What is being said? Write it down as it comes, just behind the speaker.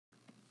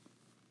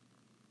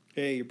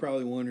Hey, you're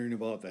probably wondering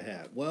about the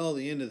hat. Well,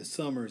 the end of the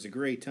summer is a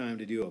great time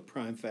to do a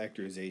prime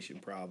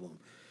factorization problem.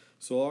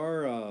 So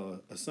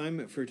our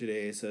assignment for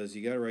today says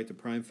you got to write the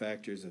prime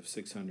factors of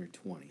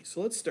 620.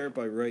 So let's start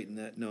by writing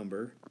that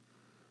number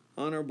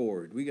on our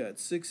board. We got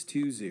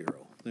 620.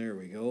 There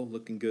we go.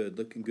 Looking good,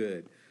 looking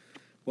good.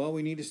 Well,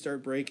 we need to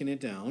start breaking it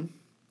down.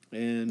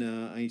 And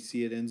I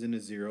see it ends in a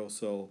 0.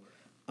 So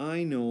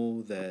I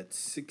know that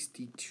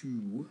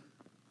 62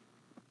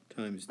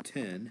 times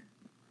 10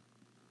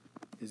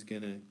 is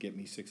going to get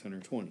me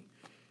 620.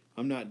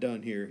 I'm not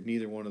done here.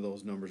 Neither one of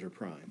those numbers are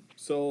prime.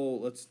 So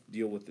let's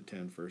deal with the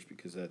 10 first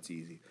because that's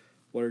easy.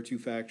 What are two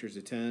factors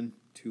of 10?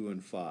 2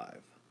 and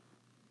 5.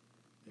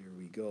 There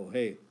we go.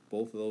 Hey,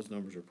 both of those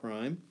numbers are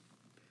prime.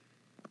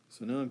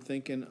 So now I'm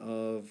thinking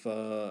of,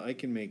 I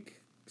can make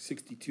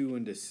 62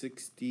 into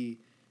 60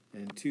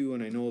 and 2,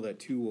 and I know that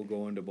 2 will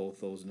go into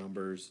both those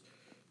numbers.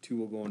 2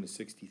 will go into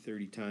 60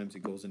 30 times.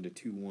 It goes into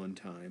 2 one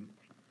time.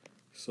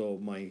 So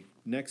my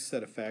next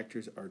set of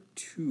factors are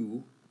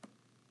 2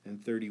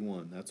 and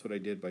 31. That's what I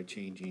did by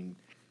changing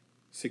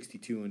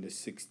 62 into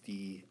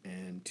 60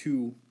 and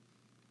 2.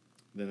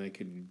 Then I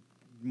could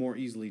more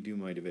easily do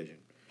my division.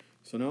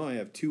 So now I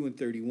have 2 and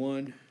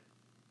 31.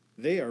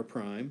 They are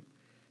prime.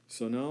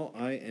 So now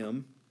I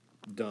am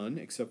done,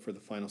 except for the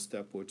final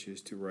step, which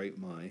is to write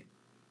my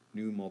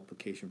new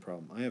multiplication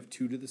problem. I have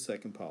 2 to the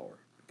second power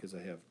because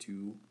I have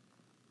two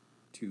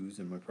 2's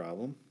in my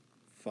problem.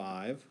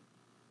 5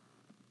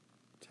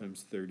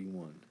 times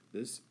 31.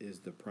 This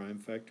is the prime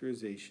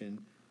factorization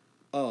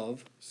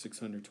of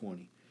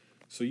 620.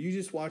 So you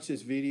just watch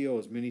this video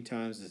as many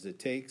times as it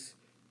takes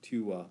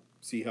to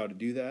see how to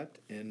do that.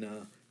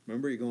 And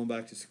remember, you're going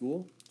back to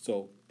school,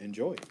 so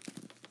enjoy.